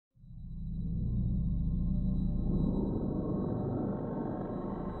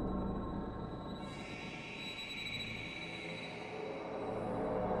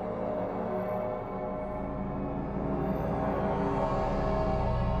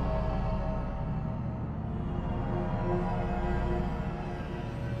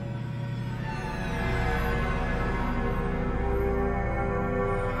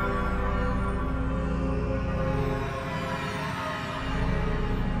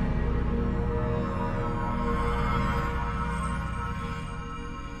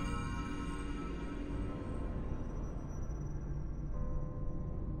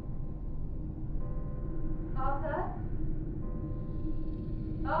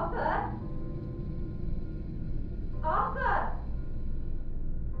Arthur? Arthur?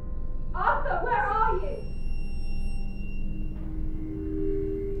 Arthur, where are you?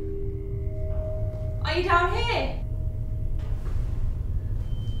 Are you down here?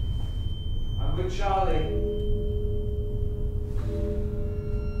 I'm with Charlie.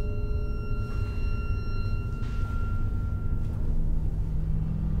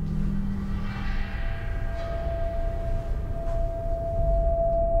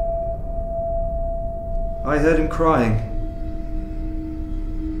 I heard him crying.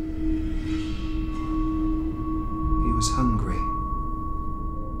 He was hungry.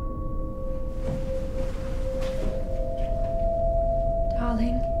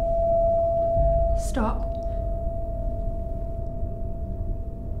 Darling, stop.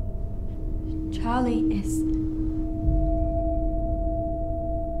 Charlie is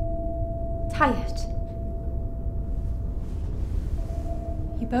tired.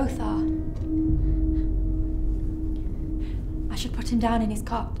 You both are. I should put him down in his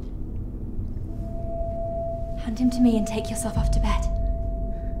cot. Hand him to me and take yourself off to bed.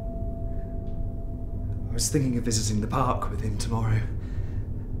 I was thinking of visiting the park with him tomorrow.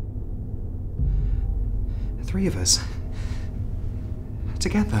 The three of us.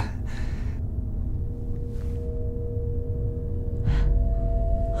 Together.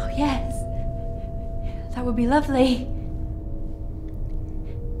 Oh, yes. That would be lovely.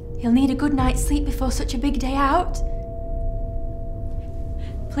 He'll need a good night's sleep before such a big day out.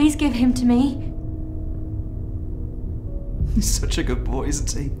 Please give him to me. He's such a good boy,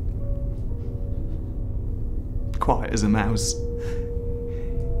 isn't he? Quiet as a mouse.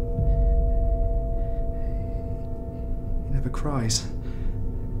 He never cries.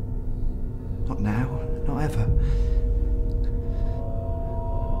 Not now, not ever.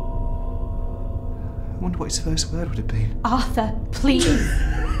 I wonder what his first word would have been. Arthur, please.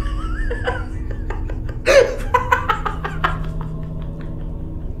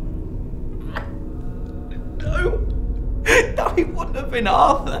 No, he wouldn't have been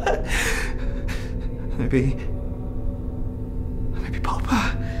Arthur. Maybe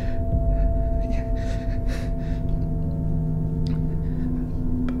Papa.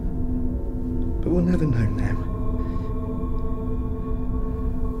 But we'll never know now.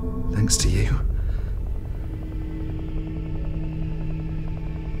 Thanks to you.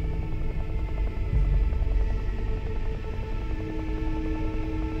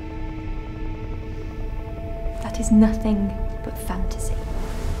 That is nothing but fantasy.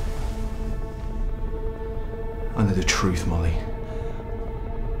 I know the truth, Molly.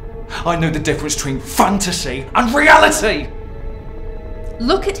 I know the difference between fantasy and reality!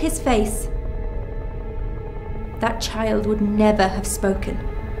 Look at his face. That child would never have spoken.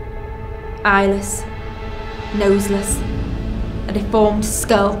 Eyeless, noseless, a deformed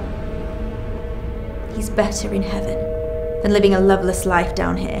skull. He's better in heaven than living a loveless life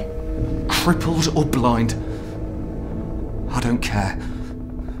down here. Crippled or blind, I don't care.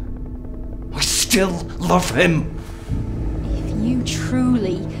 I still love him. If you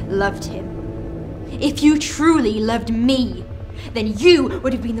truly loved him, if you truly loved me, then you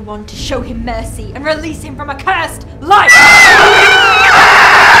would have been the one to show him mercy and release him from a cursed life!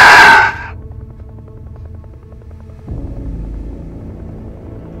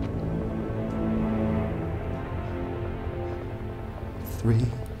 3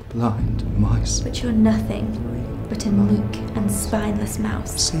 blind mice. But you're nothing but a meek and spineless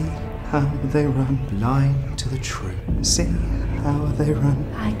mouse. See how they run, blind to the truth. See how they run.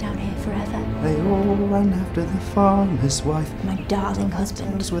 Hide down here forever. They all run after the farmer's wife. My darling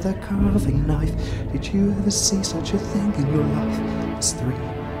husband. With a carving knife. Did you ever see such a thing in your life? As 3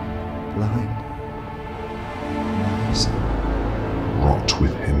 blind mice. Rot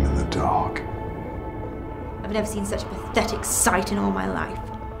with him in the dark. I've never seen such a pathetic sight in all my life.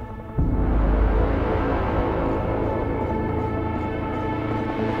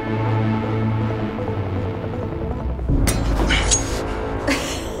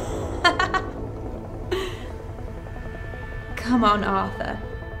 Come on, Arthur.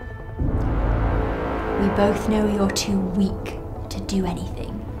 We both know you're too weak to do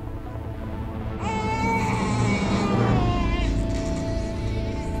anything.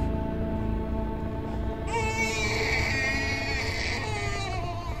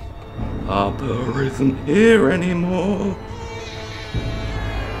 Papa isn't here anymore.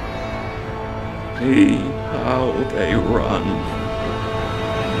 See how they run.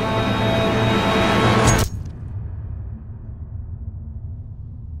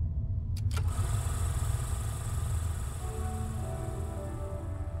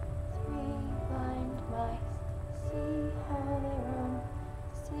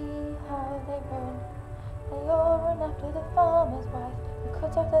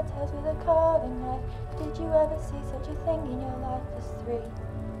 of the tales with a carving knife. Did you ever see such a thing in your life as 3?